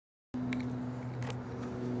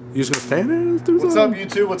You just gonna stand there? What's up,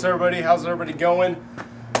 YouTube? What's everybody? How's everybody going?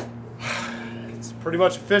 It's pretty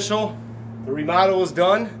much official. The remodel is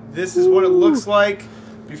done. This is what it looks like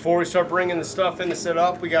before we start bringing the stuff in to set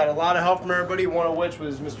up. We got a lot of help from everybody, one of which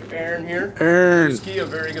was Mr. Aaron here. Aaron. A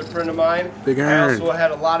very good friend of mine. Big Aaron. I also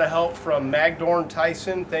had a lot of help from Magdorn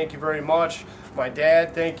Tyson. Thank you very much. My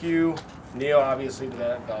dad, thank you. Neil, obviously, to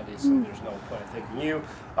that. Obviously, there's no point in thanking you.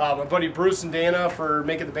 My buddy Bruce and Dana for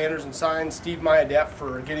making the banners and signs. Steve Myadept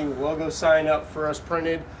for getting the logo sign up for us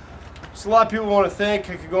printed. Just a lot of people want to thank.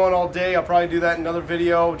 I could go on all day. I'll probably do that in another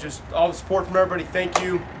video. Just all the support from everybody. Thank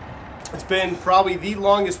you. It's been probably the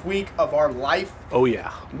longest week of our life. Oh,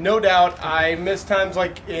 yeah. No doubt. I miss times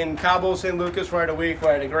like in Cabo San Lucas where I had a week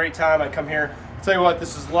where I had a great time. I come here. I'll tell you what,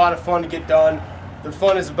 this is a lot of fun to get done. The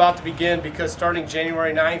fun is about to begin because starting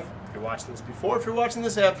January 9th, if you're watching this before, if you're watching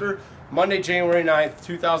this after, Monday, January 9th,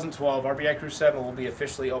 2012, RbiCru7 will be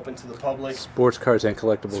officially open to the public. Sports Cards and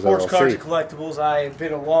Collectibles Sports LLC. Cards and Collectibles. I've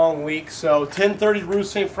been a long week. So 1030 Rue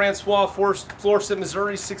Saint Francois, Florissant,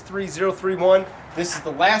 Missouri, 63031. This is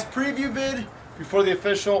the last preview vid before the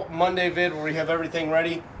official Monday vid where we have everything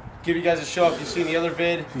ready. Give you guys a show if you've seen the other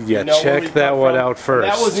vid. Yeah, you know check that one out first.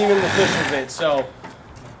 That wasn't even the official vid, so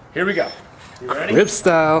here we go. You ready? Rip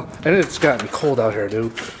style. And it's gotten cold out here,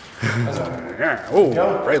 dude.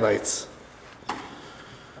 Oh, bright lights.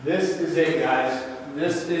 This is it, guys.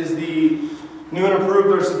 This is the new and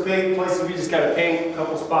improved. There's some big places we just got to paint a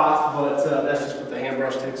couple spots, but that's just what the hand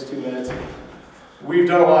brush takes 2 minutes. We've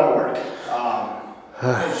done a lot of work.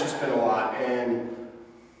 It's just been a lot, and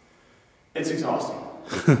it's exhausting.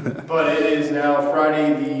 But it is now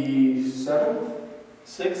Friday the 7th?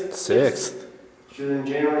 6th? 6th.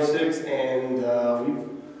 January 6th, and we've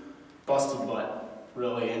busted butt.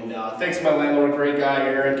 Really, and thanks to my landlord, great guy,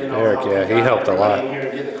 Eric. And Eric, yeah, he helped a lot. In here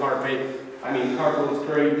to get the carpet. I mean, carpet looks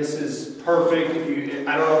great. This is perfect.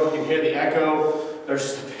 I don't know if you can hear the echo. There's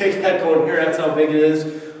just a big echo in here. That's how big it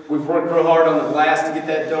is. We've worked real hard on the glass to get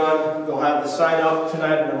that done. They'll have the sign up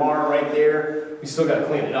tonight and tomorrow right there. We still got to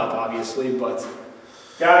clean it up, obviously, but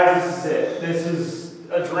guys, this is it. This is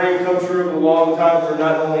a dream come true of a long time for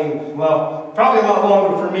not only, well, probably a lot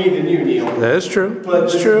longer for me than you, Neil. That is true. But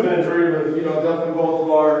That's this true. has been a dream of, definitely both of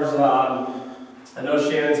ours. I know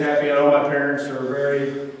Shannon's happy. I know my parents are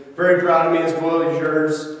very, very proud of me as well as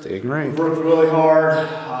yours. Taking right. We've worked really hard.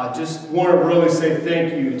 Just want to really say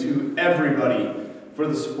thank you to everybody for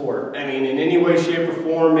the support. I mean, in any way, shape, or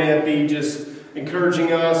form, may it be just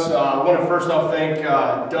encouraging us. I want to first off thank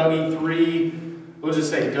Dougie3. We'll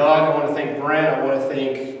just say Doug. I want to thank Brent. I want to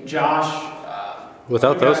thank Josh.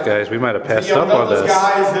 Without those guys, we might have passed up on this. Those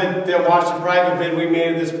guys that watched the private vid we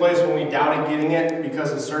made of this place when we doubted getting it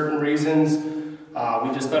because of certain reasons.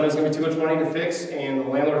 We just thought it was going to be too much money to fix, and the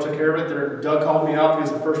landlord took care of it. Doug called me up. He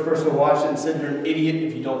was the first person to watch it and said, "You're an idiot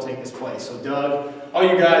if you don't take this place." So Doug, all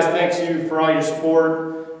you guys, thanks you for all your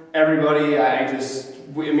support. Everybody,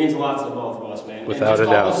 it means a lot to the both of us, man. Without a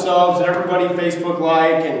doubt. All the subs and everybody Facebook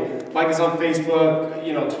like us on Facebook,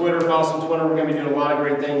 Twitter, follow us on Twitter. We're going to be doing a lot of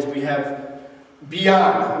great things. We have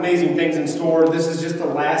beyond amazing things in store. This is just the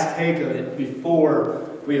last take of it before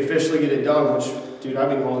we officially get it done, which, dude, I've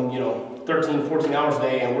been going, 13, 14 hours a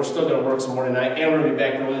day, and we're still going to work some more tonight, and we're going to be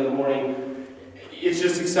back early in the morning. It's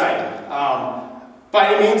just exciting.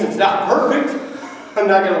 By any means, it's not perfect. I'm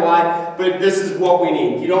not going to lie, but this is what we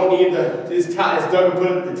need. You don't need as Doug would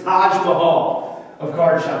put it, the Taj Mahal of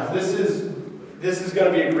card shops. This is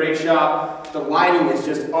going to be a great shop. The lighting is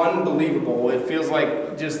just unbelievable. It feels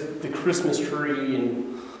like just the Christmas tree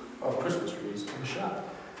of Christmas trees in the shop.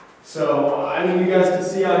 So, I mean, you guys can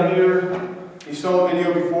see out here, you saw the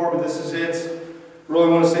video before, but this is it. Really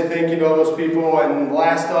want to say thank you to all those people. And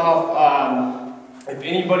last off, if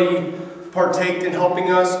anybody partaked in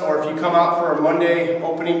helping us, or if you come out for a Monday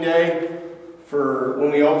opening day for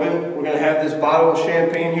when we open, we're going to have this bottle of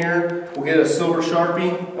champagne here. We'll get a silver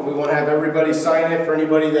Sharpie, and we want to have everybody sign it for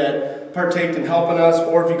anybody that partaked in helping us,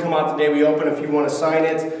 or if you come out the day we open, if you want to sign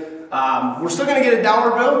it. We're still going to get a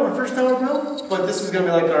 $1 bill, our first $1 bill, but this is going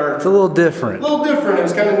to be like our... It's a little different. A little different. It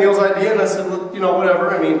was kind of Neil's idea, and I said,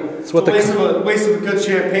 whatever. I mean, it's a waste of a good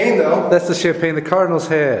champagne, though. That's the champagne the Cardinals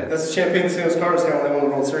had. That's the champagne the St. Louis Cardinals had when they won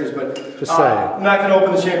the World Series, but... Just saying. I'm not going to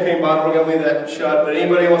open the champagne bottle. We're going to leave that shut, but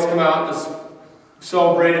anybody who wants to come out, just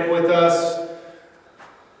celebrate it with us.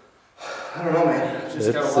 I don't know, man.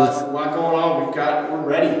 Just got a lot going on. We're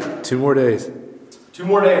ready. 2 more days. 2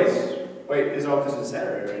 more days. Wait, it's all because it's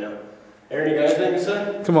Saturday right now. Aaron, you got anything to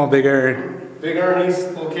say? Come on, Big Aaron. Big Ernie's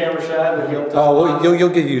little camera shot that helped. Oh, well, you'll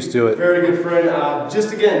get used to it. Very good friend.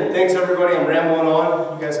 Just again, thanks everybody. I'm rambling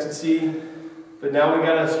on. You guys can see, but now we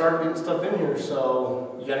got to start getting stuff in here.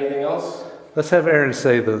 So, you got anything else? Let's have Aaron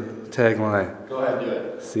say the tagline. Go ahead and do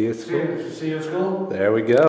it. See you at school. See you at school? There we go.